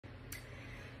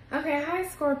Okay, hi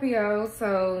Scorpio.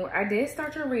 So I did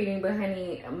start your reading, but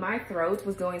honey, my throat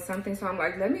was doing something. So I'm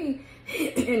like, let me,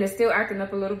 and it's still acting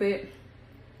up a little bit.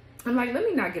 I'm like, let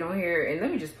me not get on here and let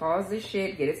me just pause this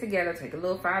shit, get it together, take a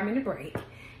little 5-minute break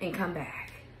and come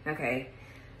back. Okay.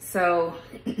 So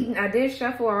I did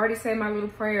shuffle. I already said my little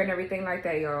prayer and everything like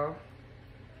that, y'all.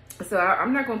 So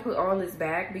I'm not going to put all this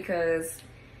back because,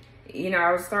 you know,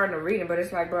 I was starting to read it, but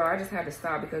it's like, bro, I just had to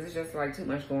stop because it's just like too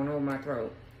much going on in my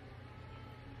throat.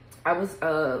 I was,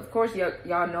 of course,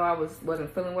 y'all know I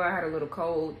wasn't feeling well. I had a little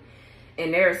cold,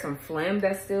 and there's some phlegm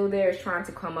that's still there. It's trying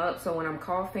to come up. So when I'm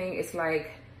coughing, it's like,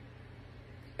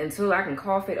 until I can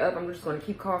cough it up, I'm just going to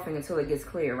keep coughing until it gets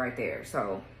clear right there.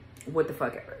 So what the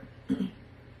fuck ever.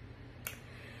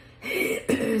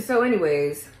 So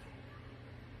anyways,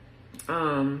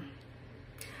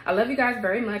 I love you guys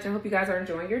very much. I hope you guys are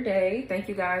enjoying your day. Thank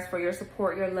you guys for your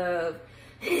support, your love,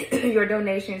 your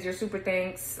donations, your super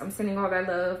thanks. I'm sending all that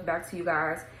love back to you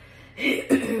guys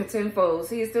tenfold.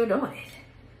 See, you're still doing it.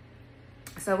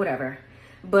 So whatever.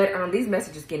 But these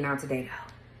messages getting out today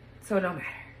though. So it don't matter.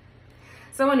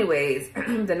 So anyways,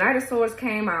 the Knight of Swords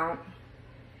came out,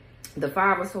 the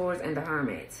Five of Swords, and the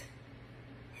Hermit.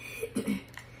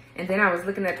 And then I was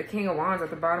looking at the King of Wands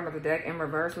at the bottom of the deck in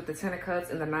reverse with the Ten of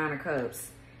Cups and the Nine of Cups.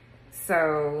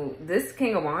 So this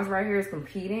King of Wands right here is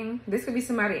competing. This could be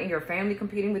somebody in your family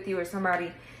competing with you, or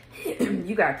somebody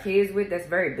you got kids with that's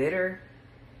very bitter,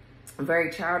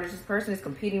 very childish. This person is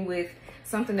competing with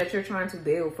something that you're trying to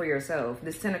build for yourself.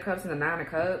 This Ten of Cups and the Nine of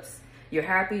Cups. You're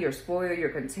happy, you're spoiled, you're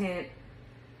content.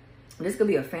 This could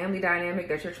be a family dynamic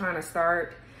that you're trying to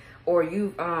start, or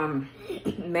you've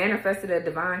manifested a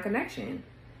divine connection.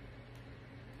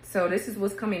 So this is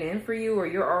what's coming in for you, or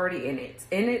you're already in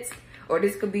it. Or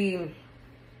this could be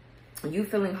you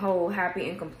feeling whole, happy,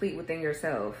 and complete within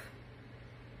yourself.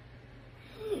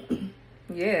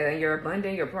 Yeah, and you're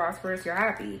abundant, you're prosperous, you're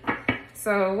happy.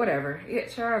 So whatever. Yeah,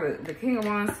 child, the King of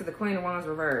Wands to the Queen of Wands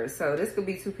reverse. So this could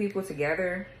be two people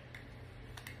together.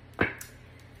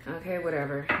 Okay,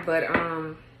 whatever. But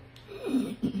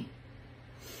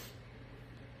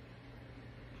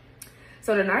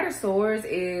so the Knight of Swords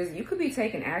is, you could be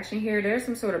taking action here. There's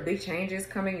some sort of big changes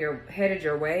headed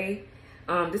your way.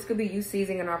 This could be you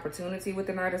seizing an opportunity with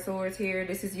the Knight of Swords here.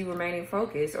 This is you remaining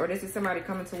focused, or this is somebody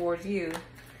coming towards you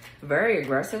very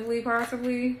aggressively,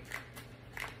 possibly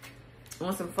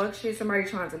on some fuck shit. Somebody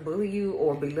trying to bully you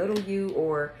or belittle you,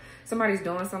 or somebody's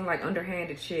doing some like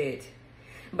underhanded shit.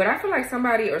 But I feel like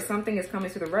somebody or something is coming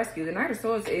to the rescue. The Knight of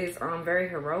Swords is very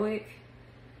heroic.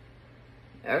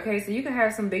 Okay, so you can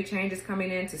have some big changes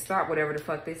coming in to stop whatever the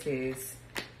fuck this is.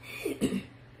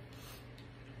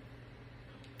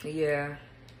 Yeah.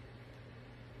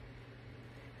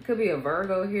 It could be a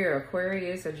Virgo here,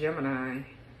 Aquarius, or Gemini.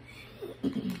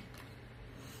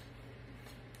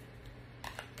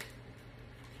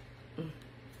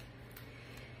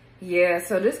 Yeah,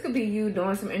 so this could be you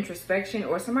doing some introspection,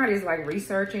 or somebody's like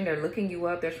researching, they're looking you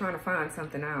up, they're trying to find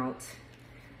something out.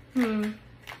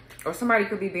 Or somebody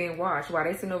could be being watched while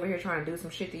they sitting over here trying to do some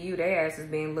shit to you. Their ass is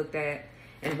being looked at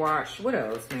and watched. What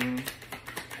else, man?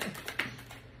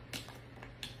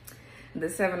 The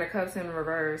Seven of Cups in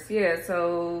reverse. Yeah,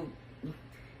 so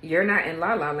you're not in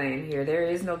la la land here. There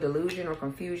is no delusion or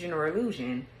confusion or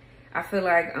illusion. I feel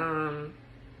like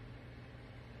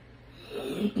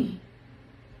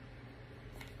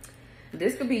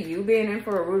this could be you being in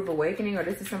for a rude awakening, or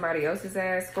this is somebody else's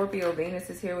ass. Scorpio Venus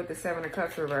is here with the Seven of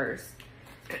Cups reverse.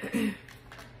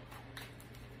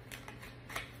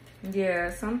 Yeah,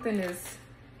 something is,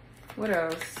 what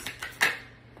else?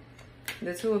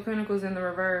 The Two of Pentacles in the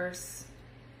reverse.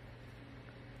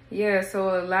 Yeah,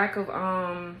 so a lack of,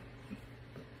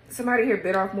 somebody here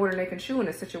bit off more than they can chew in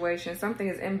this situation. Something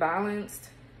is imbalanced.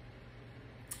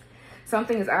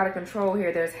 Something is out of control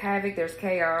here. There's havoc, there's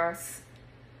chaos.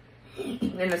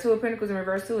 And the Two of Pentacles in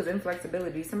reverse too is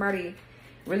inflexibility. Somebody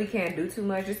really can't do too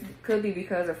much. This could be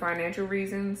because of financial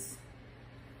reasons.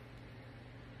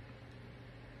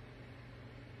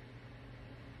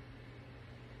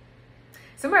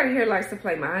 Somebody here likes to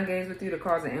play mind games with you to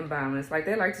cause an imbalance. Like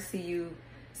they like to see you,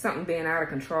 something being out of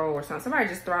control or something. Somebody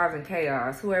just thrives in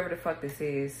chaos, whoever the fuck this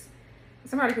is.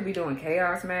 Somebody could be doing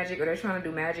chaos magic, or they're trying to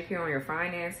do magic here on your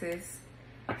finances.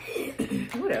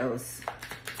 What else?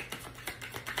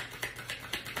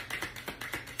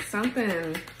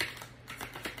 Something.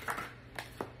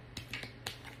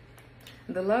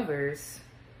 The Lovers.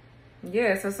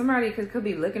 Yeah, so somebody could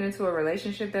be looking into a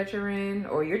relationship that you're in,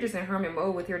 or you're just in hermit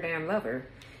mode with your damn lover.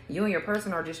 You and your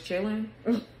person are just chilling.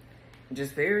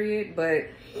 Just period. But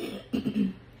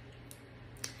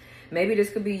maybe this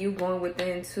could be you going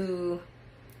within to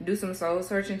do some soul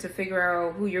searching to figure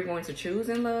out who you're going to choose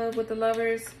in love with the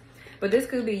Lovers. But this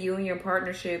could be you and your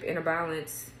partnership in a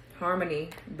balance, harmony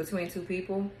between two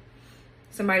people.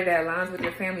 Somebody that aligns with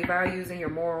your family values and your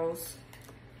morals.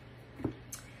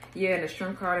 Yeah, and the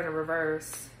Strength card in the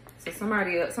reverse. So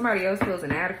somebody else feels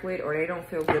inadequate, or they don't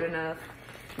feel good enough.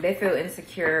 They feel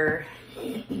insecure.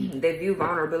 They view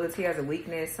vulnerability as a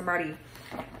weakness. Somebody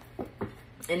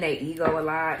in their ego a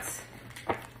lot.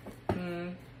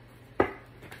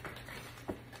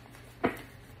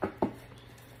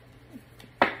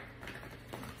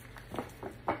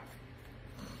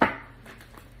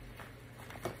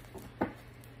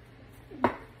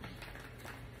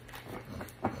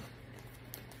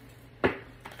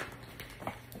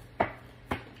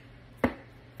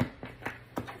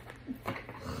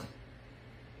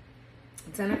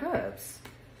 Ten of Cups.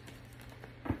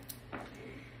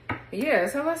 Yeah,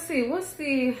 so let's see. What's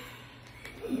the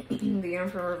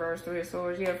Emperor reverse, Three of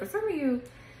Swords? Yeah, for some of you,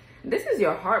 this is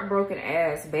your heartbroken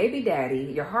ass baby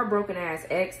daddy, your heartbroken ass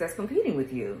ex that's competing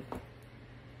with you.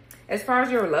 As far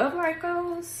as your love life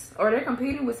goes, or they're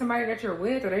competing with somebody that you're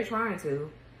with, or they're trying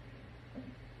to.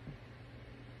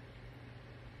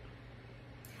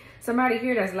 Somebody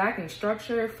here that's lacking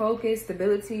structure, focus,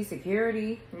 stability,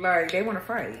 security. Like, they want to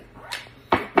fight.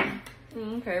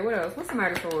 Okay, what else? What's the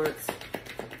Knight of Swords?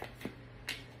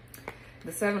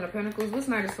 The Seven of Pentacles. What's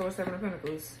Knight of Swords, Seven of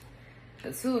Pentacles?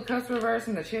 The Two of Cups reverse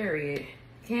and the Chariot.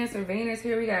 Cancer, Venus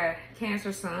here. We got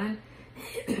Cancer, Sun.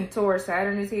 Taurus,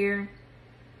 Saturn is here.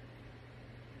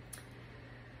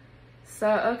 So,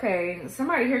 okay.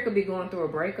 Somebody here could be going through a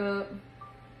breakup.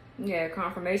 Yeah,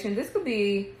 confirmation. This could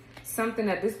be something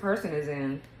that this person is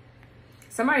in.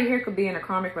 Somebody here could be in a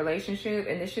karmic relationship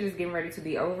and this shit is getting ready to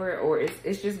be over, or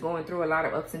it's just going through a lot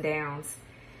of ups and downs,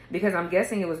 because I'm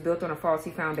guessing it was built on a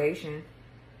faulty foundation.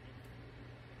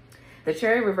 The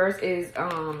Chariot reverse is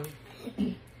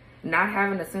not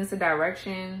having a sense of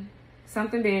direction,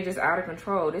 something being just out of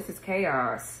control. This is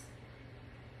chaos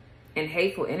and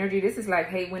hateful energy. This is like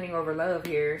hate winning over love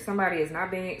here. Somebody is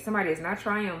not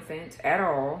triumphant at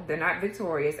all. They're not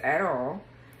victorious at all.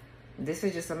 This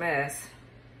is just a mess.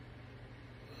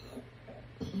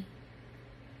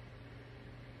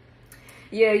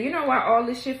 Yeah, you know why all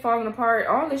this shit falling apart?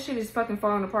 All this shit is fucking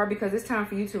falling apart because it's time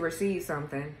for you to receive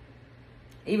something.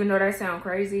 Even though that sounds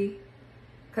crazy.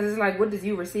 Because it's like, what does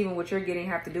you receiving what you're getting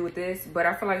have to do with this? But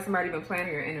I feel like somebody been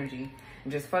planning your energy.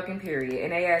 Just fucking period.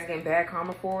 And they ass getting bad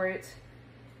karma for it.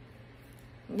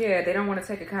 Yeah, they don't want to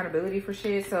take accountability for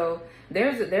shit. So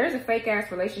there's a fake ass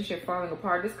relationship falling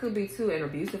apart. This could be an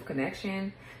abusive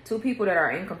connection. Two people that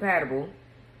are incompatible.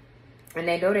 And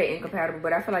they know they're incompatible,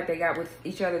 but I feel like they got with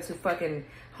each other to fucking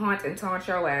haunt and taunt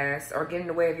your ass or get in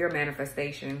the way of your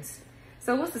manifestations.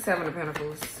 So what's the Seven of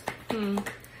Pentacles?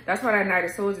 That's why that Knight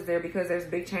of Swords is there, because there's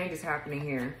big changes happening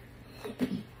here.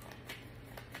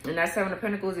 And that Seven of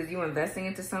Pentacles is you investing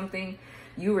into something,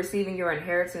 you receiving your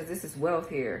inheritance. This is wealth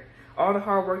here. All the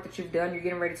hard work that you've done, you're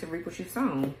getting ready to reap what you've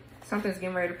sown. Something's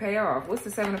getting ready to pay off. What's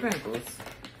the Seven of Pentacles?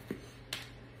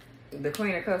 The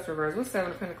Queen of Cups reverse. What's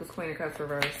Seven of Pentacles, Queen of Cups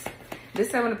reverse? This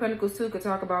Seven of Pentacles too could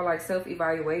talk about like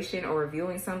self-evaluation or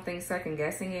reviewing something,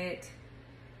 second-guessing it.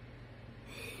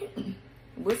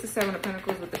 What's the Seven of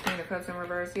Pentacles with the Queen of Cups in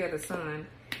reverse? Yeah, the Sun.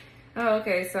 Oh,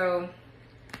 okay. So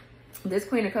this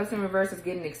Queen of Cups in reverse is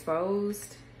getting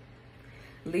exposed.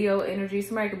 Leo energy.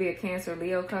 Somebody could be a Cancer,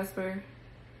 Leo cusper.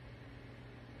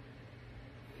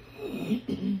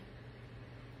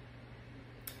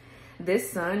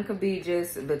 This Sun could be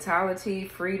just vitality,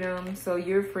 freedom. So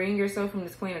you're freeing yourself from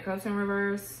this Queen of Cups in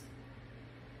reverse.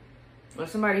 Or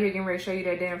somebody here getting ready to show you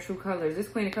their damn true colors. This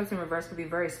Queen of Cups in reverse could be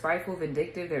very spiteful,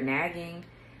 vindictive. They're nagging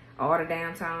all the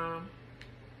damn time.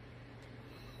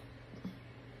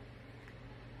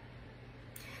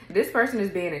 This person is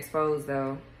being exposed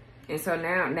though. And so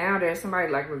now there's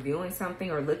somebody like reviewing something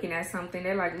or looking at something.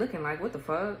 They're like looking like, what the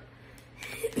fuck?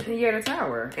 Yeah, the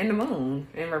Tower and the Moon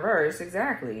in reverse.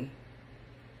 Exactly.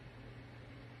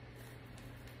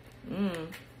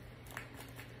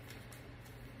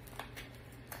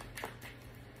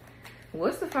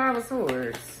 What's the Five of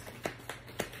Swords?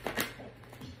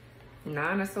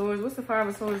 Nine of Swords. What's the Five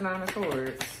of Swords, Nine of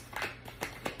Swords?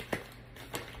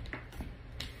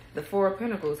 The Four of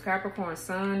Pentacles. Capricorn,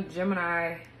 Sun,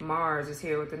 Gemini, Mars is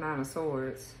here with the Nine of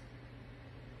Swords.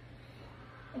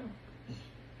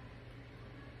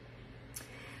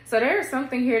 So there's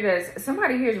something here that's,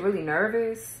 somebody here is really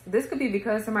nervous. This could be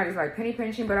because somebody's like penny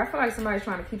pinching, but I feel like somebody's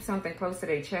trying to keep something close to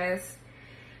their chest.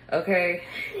 Okay.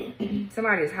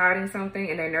 Somebody is hiding something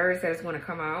and they're nervous that it's going to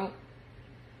come out.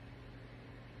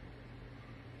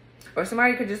 Or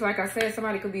somebody could just, like I said,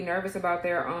 somebody could be nervous about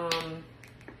their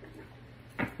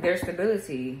their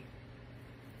stability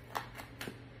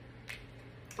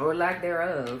or lack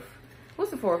thereof.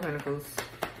 What's the Four of Pentacles?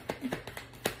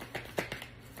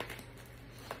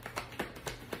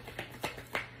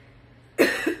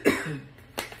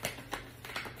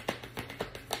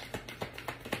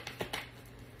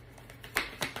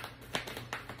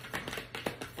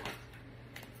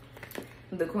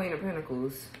 The Queen of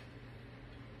Pentacles.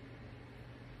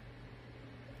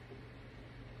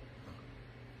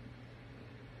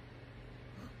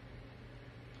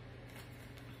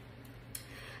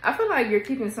 I feel like you're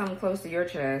keeping something close to your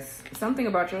chest. Something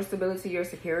about your stability, your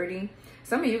security.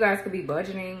 Some of you guys could be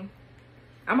budgeting.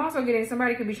 I'm also getting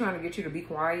somebody could be trying to get you to be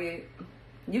quiet.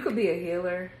 You could be a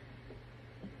healer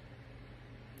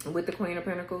with the Queen of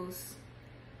Pentacles.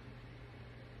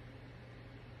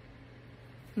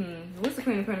 What's the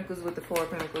Queen of Pentacles with the Four of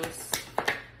Pentacles?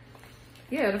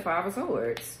 Yeah, the Five of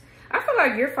Swords. I feel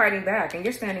like you're fighting back and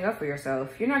you're standing up for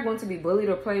yourself. You're not going to be bullied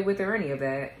or played with or any of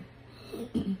that.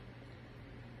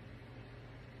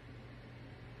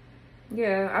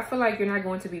 Yeah, I feel like you're not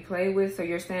going to be played with, so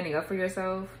you're standing up for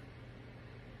yourself.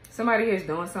 Somebody here is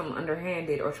doing something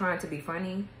underhanded or trying to be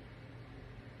funny.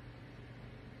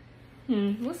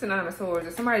 What's the Nine of Swords?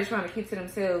 If somebody's trying to keep to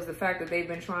themselves the fact that they've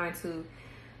been trying to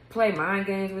play mind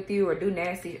games with you or do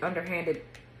nasty, underhanded,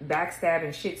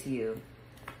 backstabbing shit to you.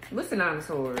 What's the Nine of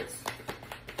Swords?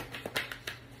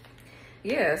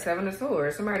 Yeah, Seven of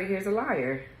Swords. Somebody here's a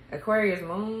liar. Aquarius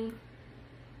moon.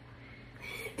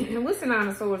 What's the Nine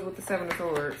of Swords with the Seven of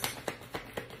Swords?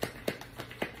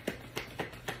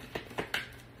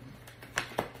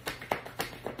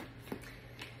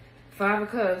 Five of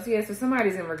Cups. Yeah, so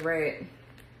somebody's in regret.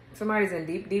 Somebody's in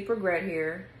deep, deep regret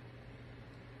here.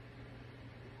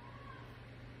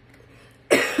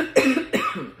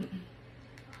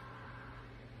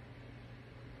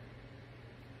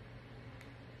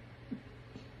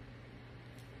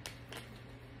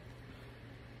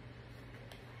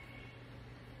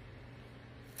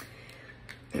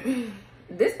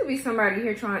 This could be somebody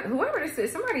here trying, whoever this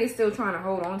is, somebody is still trying to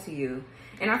hold on to you.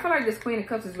 And I feel like this Queen of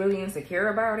Cups is really insecure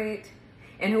about it.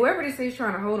 And whoever this is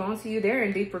trying to hold on to you, they're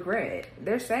in deep regret.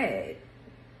 They're sad.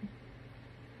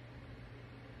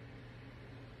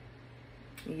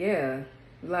 Yeah.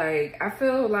 Like, I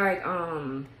feel like,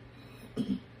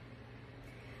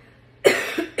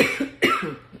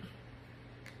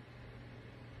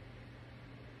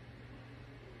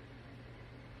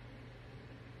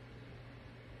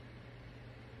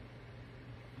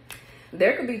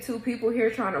 there could be two people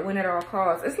here trying to win at all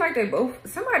costs. It's like they both,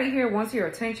 somebody here wants your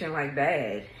attention like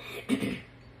bad.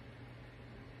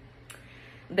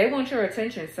 They want your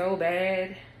attention so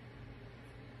bad.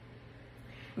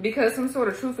 Because some sort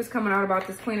of truth is coming out about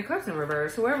this Queen of Cups in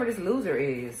reverse. Whoever this loser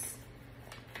is.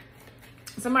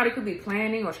 Somebody could be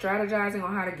planning or strategizing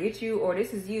on how to get you. Or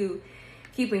this is you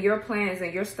keeping your plans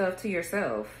and your stuff to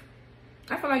yourself.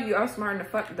 I feel like you outsmarting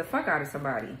the fuck out of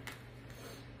somebody.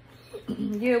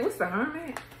 Yeah, what's the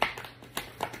Hermit?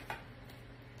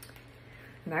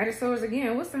 Knight of Swords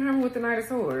again. What's the Hermit with the Knight of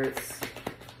Swords?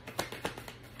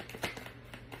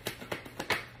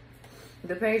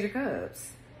 The Page of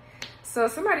Cups. So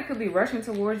somebody could be rushing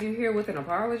towards you here with an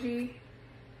apology.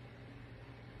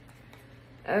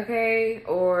 Okay,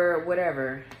 or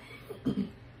whatever.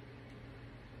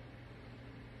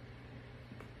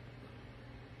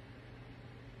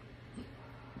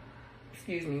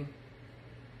 Excuse me.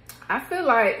 I feel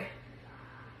like,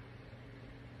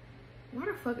 why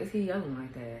the fuck is he yelling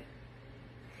like that?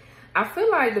 I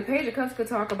feel like the Page of Cups could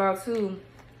talk about too,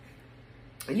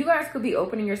 you guys could be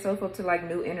opening yourself up to like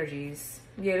new energies.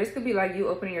 Yeah, this could be like you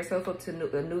opening yourself up to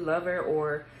a new lover,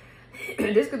 or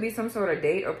this could be some sort of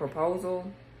date or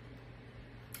proposal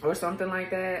or something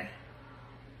like that.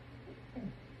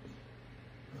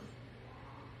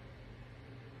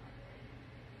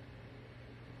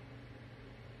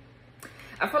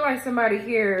 I feel like somebody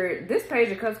here, this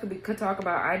Page of Cups could talk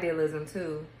about idealism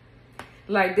too.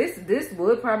 Like this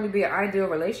would probably be an ideal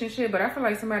relationship, but I feel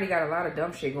like somebody got a lot of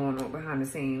dumb shit going on behind the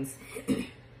scenes.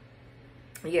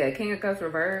 Yeah, King of Cups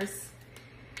reverse.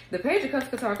 The Page of Cups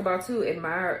could talk about too,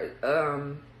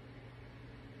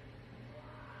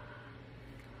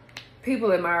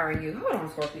 people admiring you. Hold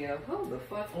on, Scorpio. Hold the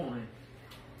fuck on.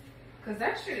 Because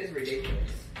that shit is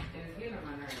ridiculous. And it's getting on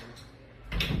my nerves.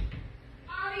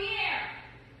 Oh, yeah.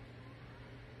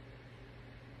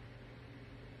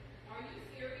 Are you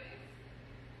serious?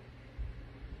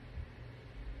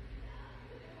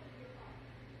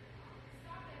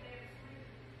 Stop it there.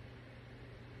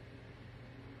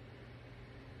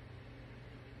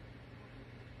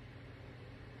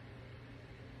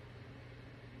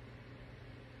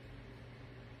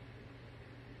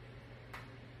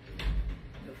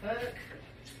 fuck?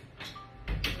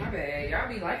 My bad. Y'all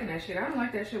be liking that shit. I don't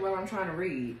like that shit while I'm trying to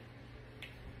read.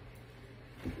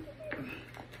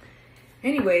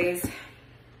 Anyways.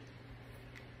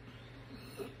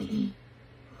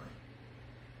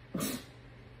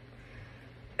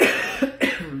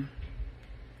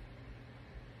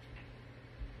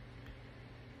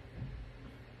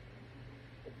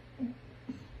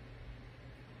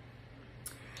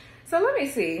 So let me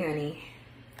see, honey.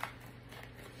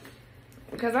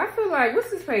 Because I feel like,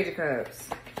 what's this Page of Cups?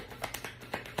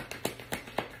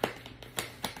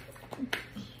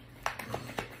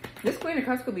 This Queen of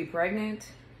Cups could be pregnant.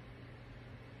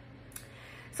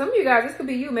 Some of you guys, this could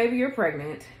be you. Maybe you're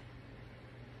pregnant.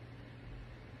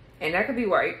 And that could be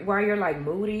why you're like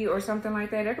moody or something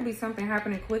like that. There could be something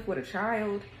happening quick with a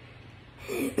child.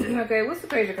 Okay, what's the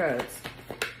Page of Cups?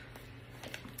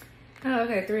 Oh,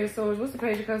 okay, Three of Swords. What's the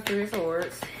Page of Cups? Three of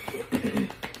Swords.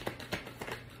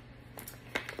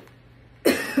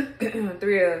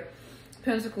 Three of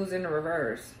Pentacles in the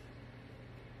reverse.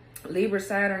 Libra,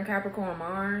 Saturn, Capricorn,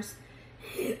 Mars.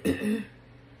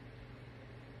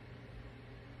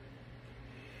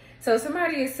 So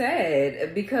somebody is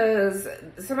sad because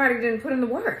somebody didn't put in the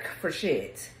work for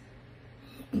shit.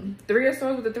 Three of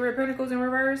Swords with the Three of Pentacles in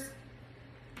reverse.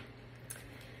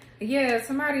 Yeah,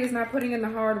 somebody is not putting in the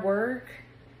hard work.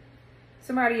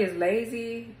 Somebody is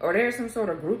lazy. Or there's some sort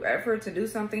of group effort to do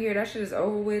something here. That shit is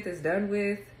over with. It's done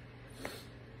with.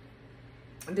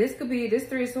 This could be, this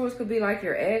Three of Swords could be like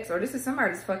your ex. Or this is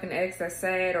somebody's fucking ex that's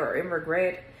sad or in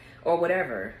regret or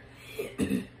whatever.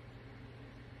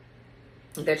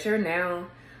 That you're now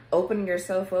opening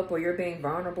yourself up or you're being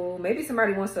vulnerable. Maybe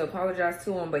somebody wants to apologize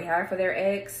to on behalf of their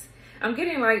ex. I'm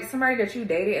getting like somebody that you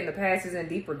dated in the past is in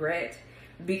deep regret.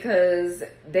 Because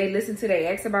they listened to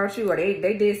their ex about you or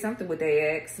they did something with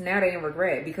their ex. Now they in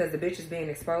regret because the bitch is being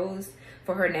exposed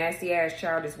for her nasty ass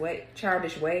childish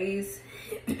ways.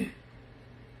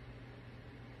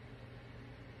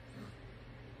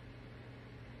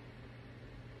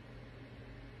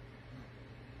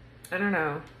 I don't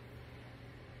know.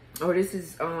 Or this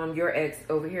is your ex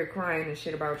over here crying and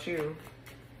shit about you.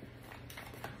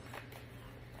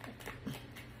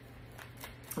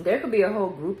 There could be a whole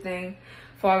group thing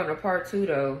falling apart too,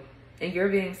 though. And you're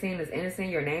being seen as innocent.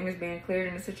 Your name is being cleared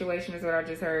in the situation is what I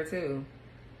just heard, too.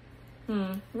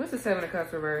 What's the Seven of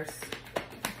Cups reverse?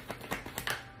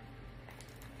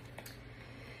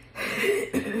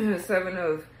 Seven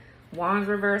of Wands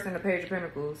reverse and the Page of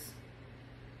Pentacles.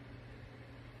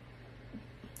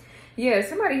 Yeah,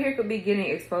 somebody here could be getting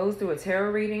exposed through a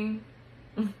tarot reading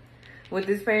with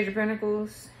this Page of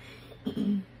Pentacles.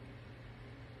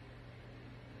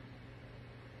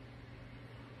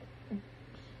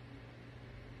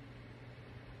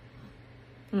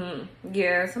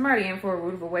 Yeah, somebody in for a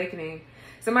rude awakening.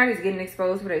 Somebody's getting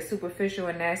exposed for their superficial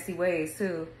and nasty ways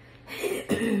too.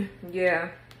 Yeah.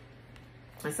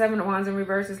 And Seven of Wands in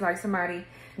reverse is like somebody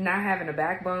not having a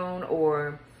backbone,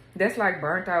 or that's like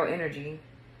burnt out energy.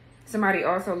 Somebody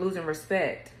also losing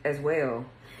respect as well.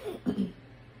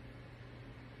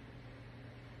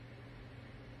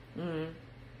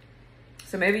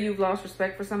 So maybe you've lost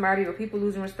respect for somebody, or people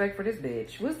losing respect for this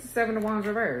bitch. What's the Seven of Wands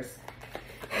reverse?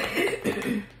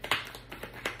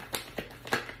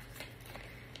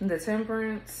 The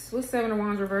Temperance. What's Seven of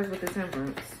Wands reverse with the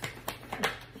Temperance?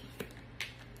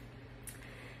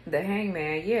 The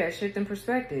Hangman. Yeah, shifting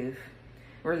perspective.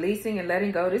 Releasing and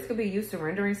letting go. This could be you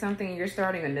surrendering something and you're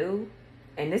starting anew.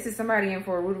 And this is somebody in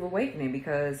for a rude awakening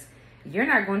because you're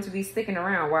not going to be sticking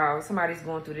around while somebody's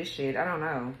going through this shit. I don't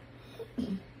know.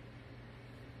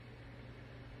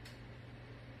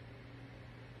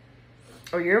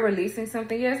 Or you're releasing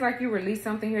something. Yeah, it's like you release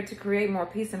something here to create more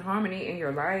peace and harmony in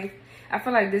your life. I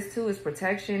feel like this too is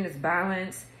protection, is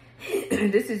balance.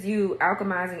 This is you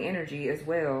alchemizing energy as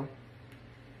well.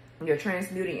 You're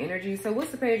transmuting energy. So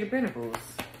what's the Page of Pentacles?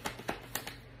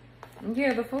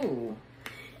 Yeah, the Fool.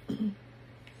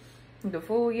 The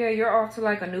Fool, yeah, you're off to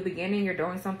like a new beginning. You're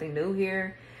doing something new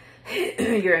here.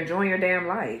 You're enjoying your damn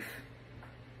life.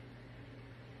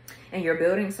 And you're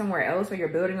building somewhere else, or you're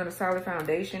building on a solid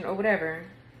foundation or whatever.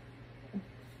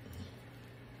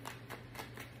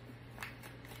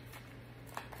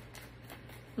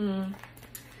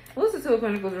 What's the Two of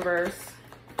Pentacles reverse?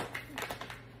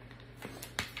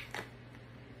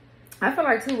 I feel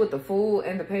like too with the Fool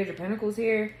and the Page of Pentacles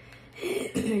here,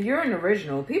 you're an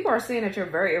original. People are saying that you're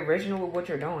very original with what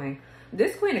you're doing.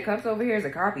 This Queen of Cups over here is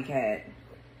a copycat.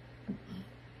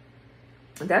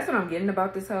 That's what I'm getting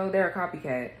about this hoe. They're a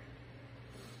copycat.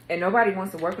 And nobody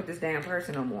wants to work with this damn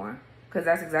person no more. Because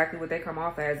that's exactly what they come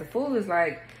off as. The Fool is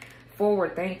like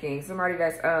forward thinking, somebody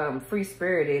that's free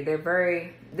spirited.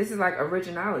 This is like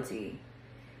originality.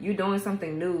 You doing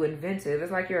something new, inventive.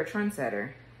 It's like you're a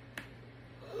trendsetter.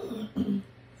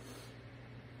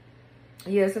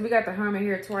 Yeah, so we got the Hermit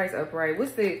here twice upright.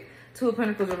 What's the Two of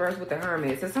Pentacles reversed with the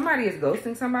Hermit? So somebody is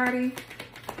ghosting somebody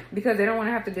because they don't want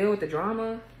to have to deal with the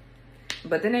drama.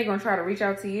 But then they're going to try to reach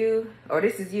out to you. Or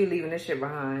this is you leaving this shit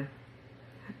behind.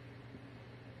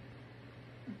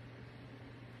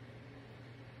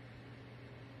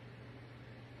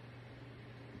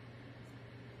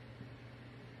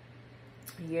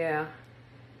 Yeah.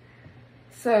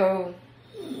 So,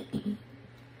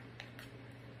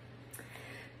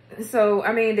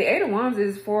 I mean, the Eight of Wands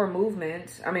is for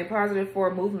movement. I mean, positive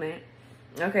for movement.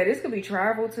 Okay, this could be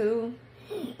travel too.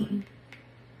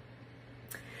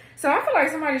 So I feel like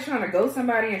somebody's trying to ghost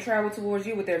somebody and travel towards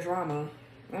you with their drama.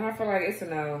 And I feel like it's a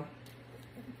no.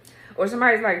 Or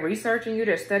somebody's like researching you,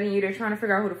 they're studying you, they're trying to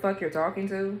figure out who the fuck you're talking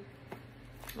to.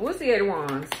 What's the Eight of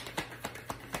Wands?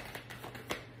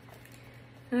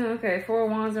 Okay, Four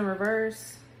of Wands in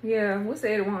reverse. Yeah, what's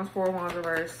the Eight of Wands, Four of Wands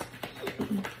reverse?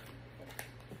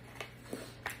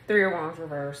 Three of Wands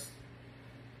reverse.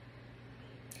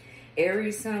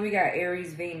 Aries Sun, we got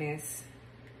Aries Venus.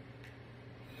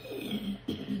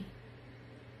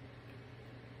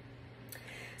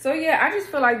 So yeah, I just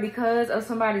feel like because of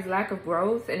somebody's lack of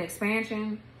growth and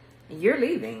expansion, you're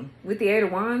leaving. With the Eight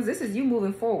of Wands, this is you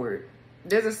moving forward.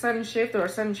 There's a sudden shift or a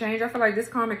sudden change. I feel like this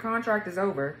karmic contract is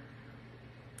over.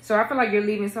 So I feel like you're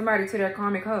leaving somebody to their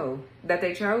karmic hoe that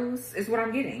they chose, is what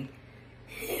I'm getting.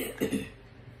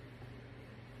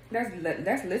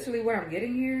 That's literally what I'm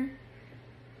getting here.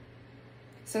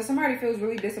 So somebody feels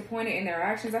really disappointed in their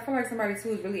actions. I feel like somebody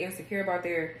too is really insecure about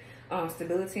their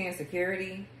stability and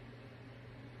security.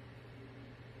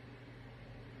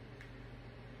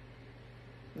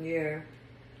 Yeah.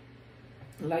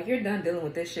 Like you're done dealing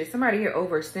with this shit. Somebody here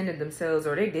overextended themselves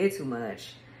or they did too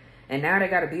much. And now they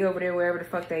got to be over there wherever the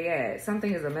fuck they at.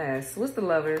 Something is a mess. What's the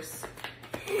Lovers?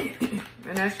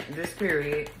 And that's this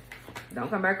period. Don't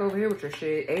come back over here with your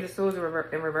shit. Eight of Swords in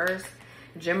reverse.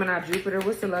 Gemini, Jupiter.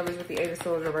 What's the Lovers with the Eight of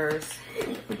Swords reverse?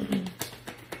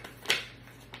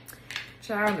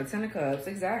 Child, the Ten of Cups.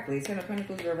 Exactly. Ten of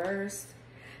Pentacles reversed.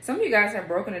 Some of you guys have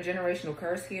broken a generational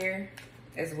curse here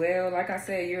as well. Like I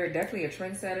said, you're definitely a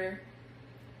trendsetter.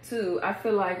 Too, I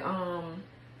feel like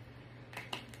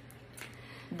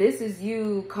this is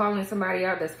you calling somebody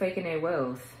out that's faking their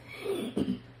wealth.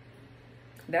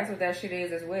 That's what that shit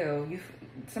is as well.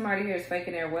 Somebody here is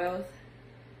faking their wealth.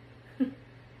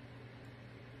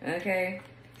 Okay.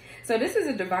 So this is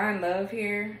a divine love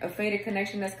here, a fated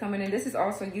connection that's coming in. This is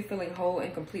also you feeling whole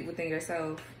and complete within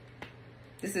yourself.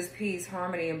 This is peace,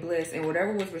 harmony, and bliss. And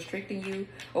whatever was restricting you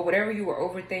or whatever you were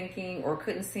overthinking or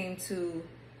couldn't seem to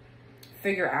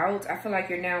figure out, I feel like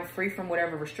you're now free from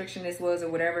whatever restriction this was or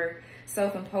whatever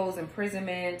self-imposed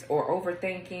imprisonment or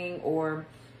overthinking, or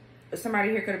somebody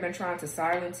here could have been trying to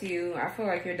silence you. I feel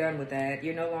like you're done with that.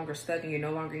 You're no longer stuck and you're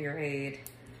no longer in your head.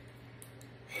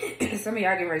 Some of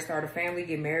y'all getting ready to start a family,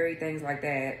 get married, things like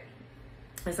that.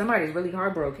 And somebody's really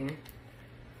heartbroken.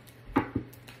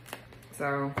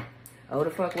 So, oh the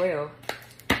fuck well.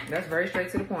 That's very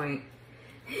straight to the point.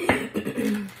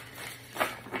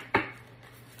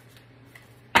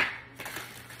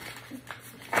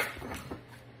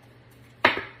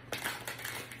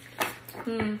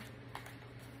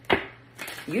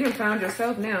 You done found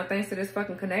yourself now thanks to this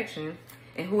fucking connection.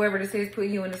 And whoever this is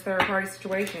putting you in this third party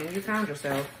situation, you found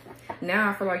yourself. Now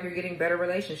I feel like you're getting better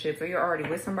relationships or you're already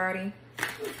with somebody.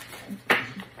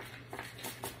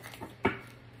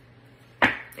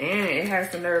 And it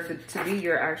has the nerve to be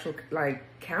your actual like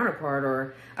counterpart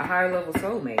or a higher level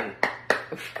soulmate.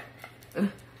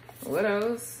 What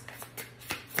else?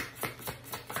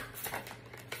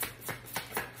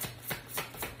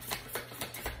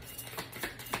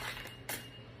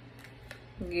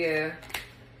 Yeah.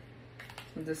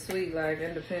 The sweet life,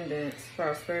 independence,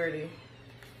 prosperity.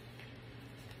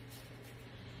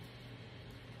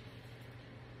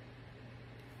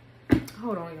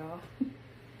 Hold on, y'all.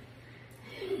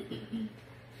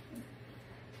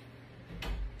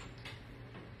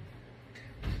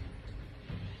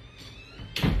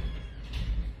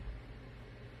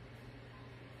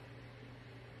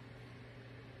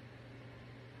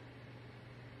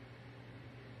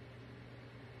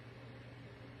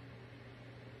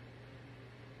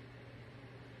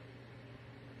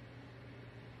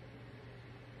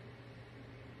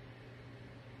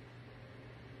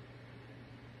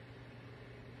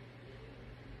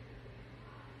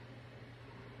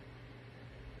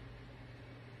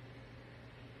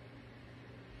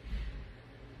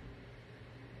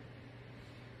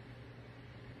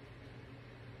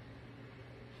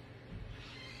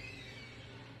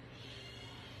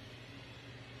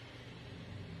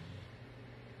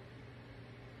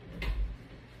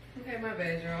 Okay, my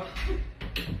bad, y'all.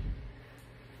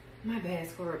 My bad,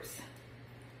 Scorps.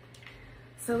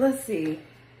 So let's see.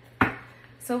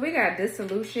 So we got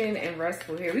dissolution and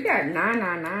restful here. We got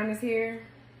 999 is here.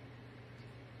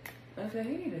 Okay,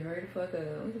 he need to hurry the fuck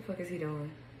up. What the fuck is he doing?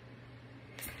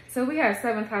 So we have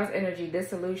 7th house energy,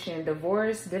 dissolution,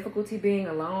 divorce, difficulty being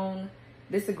alone,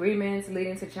 disagreements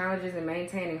leading to challenges in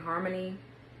maintaining harmony,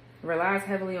 relies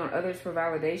heavily on others for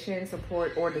validation,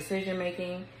 support, or decision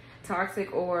making,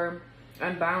 toxic or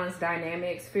unbalanced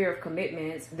dynamics, fear of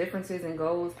commitments, differences in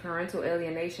goals, parental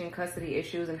alienation, custody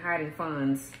issues, and hiding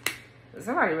funds.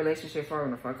 Somebody's relationship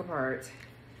falling the fuck apart.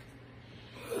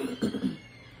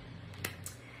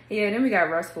 Yeah, then we got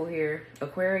restful here.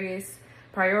 Aquarius,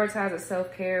 prioritizes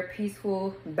self-care,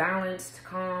 peaceful, balanced,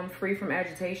 calm, free from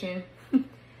agitation.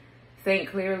 Think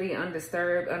clearly,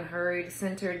 undisturbed, unhurried,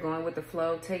 centered, going with the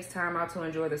flow. Takes time out to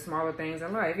enjoy the smaller things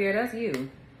in life. Yeah, that's you.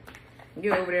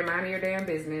 You're over there minding your damn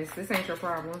business. This ain't your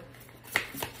problem.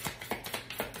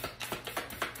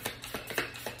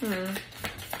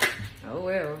 Oh,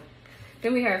 well.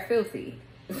 Then we have filthy.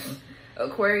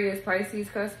 Aquarius, Pisces,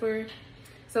 cusper.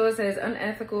 So it says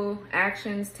unethical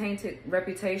actions, tainted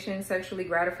reputation, sexually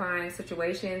gratifying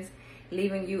situations,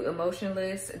 leaving you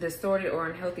emotionless, distorted or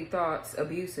unhealthy thoughts,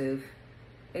 abusive.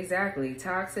 Exactly.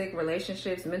 Toxic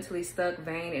relationships, mentally stuck,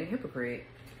 vain, and hypocrite.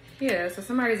 Yeah, so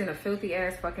somebody's in a filthy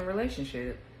ass fucking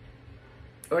relationship.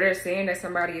 Or they're saying that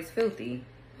somebody is filthy.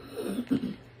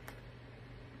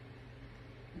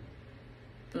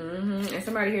 And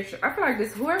somebody here, I feel like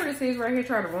this, whoever this is right here,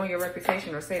 try to ruin your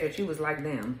reputation or say that you was like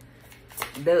them.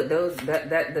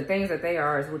 The things that they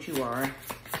are is what you are.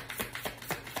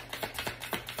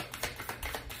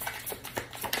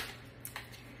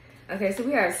 Okay, so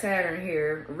we have Saturn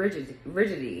here,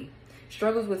 rigidity.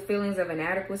 Struggles with feelings of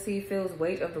inadequacy, feels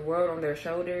weight of the world on their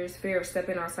shoulders, fear of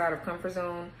stepping outside of comfort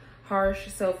zone, harsh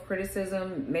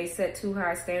self-criticism, may set too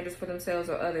high standards for themselves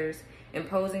or others,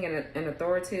 imposing an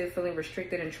authoritative, feeling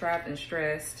restricted and trapped and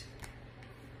stressed.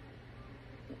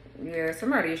 Yeah,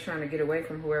 somebody is trying to get away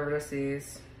from whoever this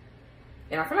is.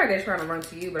 And I feel like they're trying to run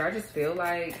to you, but I just feel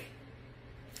like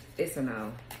it's a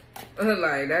no.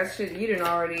 Like, that shit, you're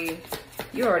already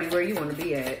where you want to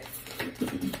be at.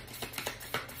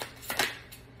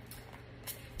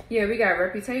 Yeah, we got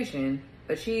reputation.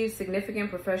 Achieve significant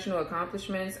professional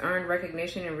accomplishments, earn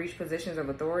recognition and reach positions of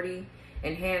authority,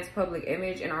 enhance public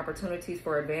image and opportunities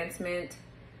for advancement,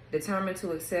 determined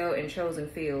to excel in chosen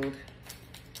field.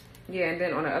 Yeah, and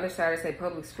then on the other side, I say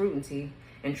public scrutiny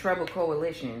and trouble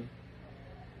coalition.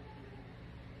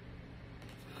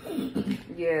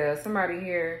 Yeah, somebody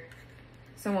here,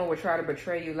 someone would try to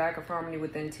betray you, lack of harmony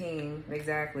within team.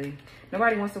 Exactly.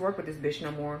 Nobody wants to work with this bitch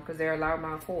no more because they're a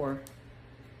loudmouth whore.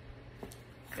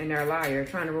 And they're a liar,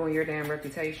 trying to ruin your damn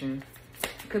reputation.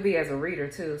 Could be as a reader,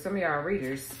 too. Some of y'all are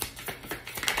readers.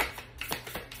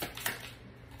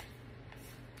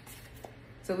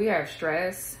 So we have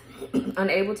stress,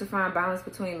 unable to find balance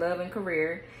between love and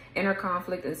career, inner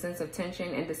conflict and sense of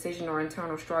tension and decision or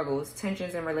internal struggles,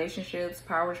 tensions in relationships,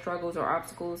 power struggles or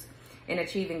obstacles in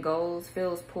achieving goals,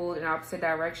 feels pulled in opposite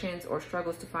directions or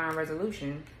struggles to find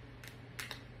resolution.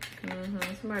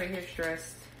 Somebody here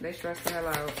stressed. They stressed the hell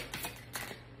out.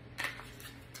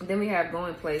 Then we have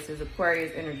going places,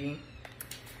 Aquarius energy.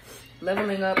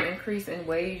 Leveling up, increase in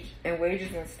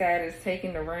wages and status,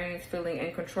 taking the reins, feeling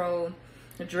in control,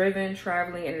 driven,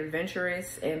 traveling and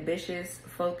adventurous, ambitious,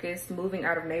 focused, moving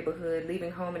out of neighborhood, leaving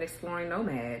home and exploring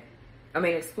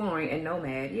and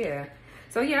nomad, yeah.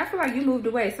 So yeah, I feel like you moved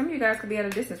away. Some of you guys could be at a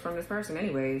distance from this person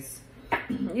anyways.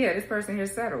 Yeah, this person here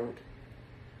settled.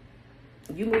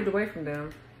 You moved away from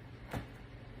them.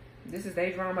 This is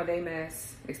their drama, they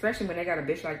mess. Especially when they got a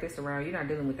bitch like this around. You're not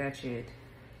dealing with that shit.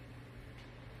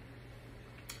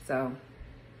 So,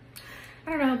 I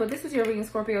don't know, but this was your reading,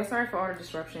 Scorpio. Sorry for all the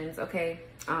disruptions, okay?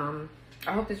 I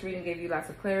hope this reading gave you lots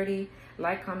of clarity.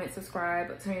 Like, comment,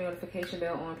 subscribe, turn your notification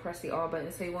bell on, press the all button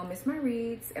so you won't miss my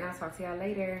reads. And I'll talk to y'all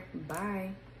later.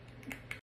 Bye.